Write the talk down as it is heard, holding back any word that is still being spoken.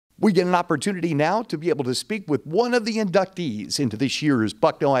We get an opportunity now to be able to speak with one of the inductees into this year's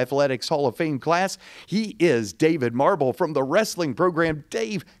Bucknell Athletics Hall of Fame class. He is David Marble from the wrestling program.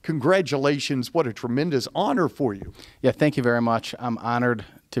 Dave, congratulations. What a tremendous honor for you. Yeah, thank you very much. I'm honored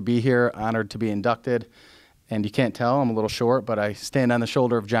to be here, honored to be inducted. And you can't tell, I'm a little short, but I stand on the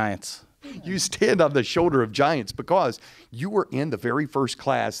shoulder of giants. You stand on the shoulder of giants because you were in the very first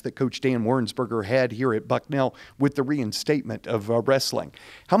class that Coach Dan Warrensberger had here at Bucknell with the reinstatement of wrestling.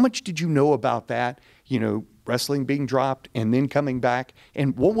 How much did you know about that, wrestling being dropped and then coming back?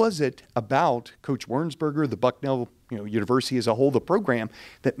 And what was it about Coach Warrensberger, the Bucknell University as a whole, the program,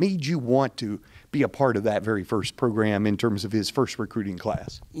 that made you want to be a part of that very first program in terms of his first recruiting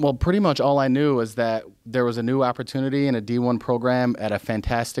class? Well, pretty much all I knew was that there was a new opportunity in a D1 program at a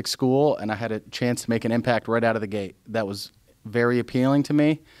fantastic school, and I had a chance to make an impact right out of the gate. That was very appealing to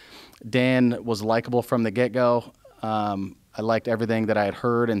me. Dan was likable from the get-go. I liked everything that I had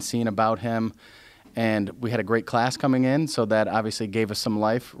heard and seen about him. And we had a great class coming in, so that obviously gave us some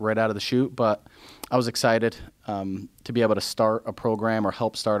life right out of the chute. But I was excited to be able to start a program or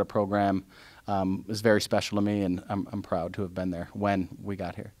help start a program. It was very special to me, and I'm proud to have been there when we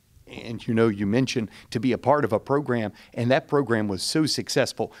got here. And you mentioned to be a part of a program, and that program was so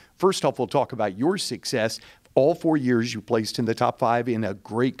successful. First off, we'll talk about your success. All 4 years you placed in the top 5 in a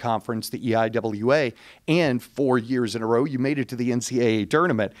great conference, the EIWA, and 4 years in a row you made it to the NCAA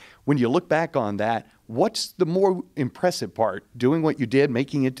tournament. When you look back on that, what's the more impressive part, doing what you did,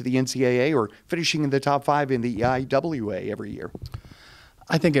 making it to the NCAA, or finishing in the top 5 in the EIWA every year?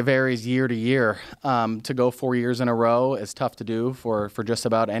 I think it varies year to year. To go 4 years in a row is tough to do for just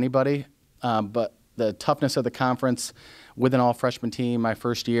about anybody, but the toughness of the conference with an all-freshman team my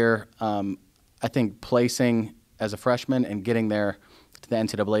first year, I think placing as a freshman and getting there to the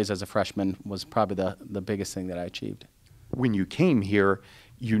NCAAs as a freshman was probably the biggest thing that I achieved. When you came here,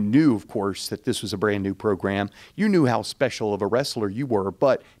 you knew, of course, that this was a brand new program. You knew how special of a wrestler you were,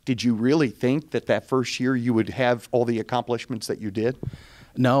 but did you really think that first year you would have all the accomplishments that you did?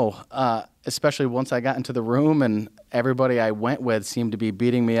 No, especially once I got into the room and everybody I went with seemed to be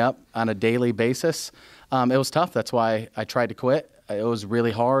beating me up on a daily basis. It was tough. That's why I tried to quit. It was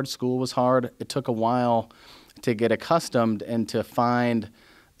really hard. School was hard. It took a while to get accustomed and to find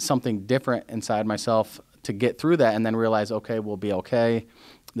something different inside myself to get through that, and then realize, okay, we'll be okay.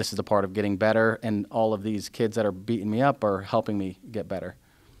 This is a part of getting better, and all of these kids that are beating me up are helping me get better.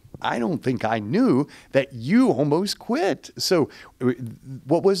 I don't think I knew that you almost quit. So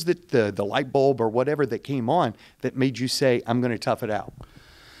what was the light bulb or whatever that came on that made you say, I'm going to tough it out?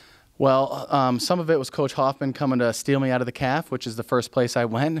 Well, some of it was Coach Hoffman coming to steal me out of the CAF, which is the first place I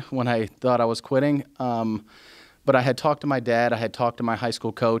went when I thought I was quitting. But I had talked to my dad, I had talked to my high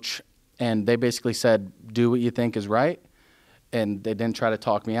school coach, and they basically said, do what you think is right. And they didn't try to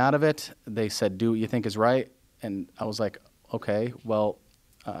talk me out of it. They said, do what you think is right. And I was like, okay, well,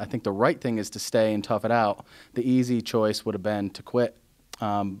 I think the right thing is to stay and tough it out. The easy choice would have been to quit,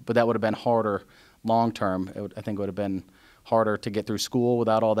 but that would have been harder long term. I think it would have been harder to get through school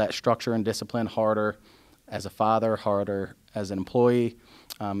without all that structure and discipline, harder as a father, harder as an employee,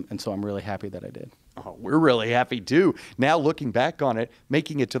 and so I'm really happy that I did. Oh, we're really happy too. Now looking back on it,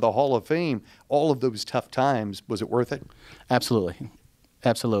 making it to the Hall of Fame, all of those tough times, was it worth it? Absolutely.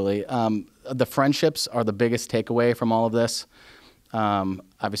 Absolutely. The friendships are the biggest takeaway from all of this.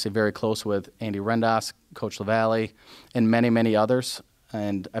 Obviously very close with Andy Rendas, Coach LaValle, and many, many others.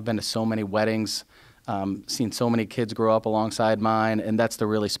 And I've been to so many weddings, seen so many kids grow up alongside mine, and that's the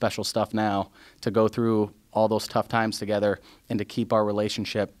really special stuff now, to go through all those tough times together and to keep our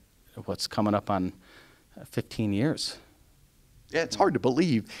relationship, what's coming up on 15 years. Yeah, it's hard to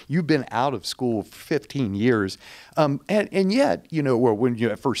believe you've been out of school for 15 years. And yet, when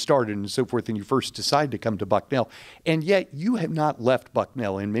you first started and so forth, and you first decided to come to Bucknell, and yet you have not left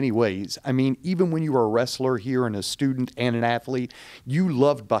Bucknell in many ways. I mean, even when you were a wrestler here and a student and an athlete, you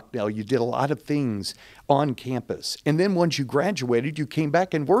loved Bucknell. You did a lot of things on campus. And then once you graduated, you came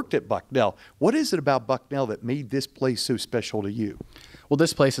back and worked at Bucknell. What is it about Bucknell that made this place so special to you? Well,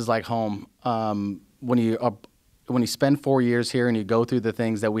 this place is like home. When you spend 4 years here and you go through the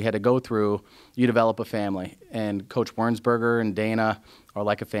things that we had to go through, you develop a family. And Coach Warrensberger and Dana are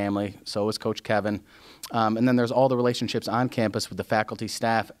like a family. So is Coach Kevin. And then there's all the relationships on campus with the faculty,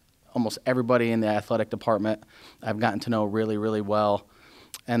 staff, almost everybody in the athletic department I've gotten to know really, really well.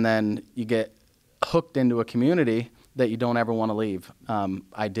 And then you get hooked into a community that you don't ever want to leave.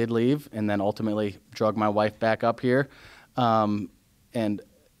 I did leave and then ultimately drug my wife back up here. And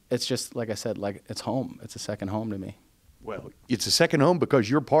it's just, like I said, like it's home. It's a second home to me. Well, it's a second home because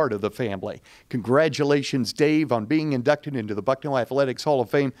you're part of the family. Congratulations, Dave, on being inducted into the Bucknell Athletics Hall of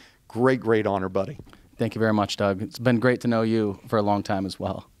Fame. Great, great honor, buddy. Thank you very much, Doug. It's been great to know you for a long time as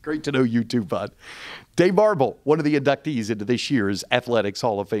well. Great to know you too, bud. Dave Marble, one of the inductees into this year's Athletics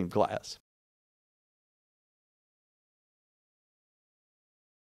Hall of Fame class.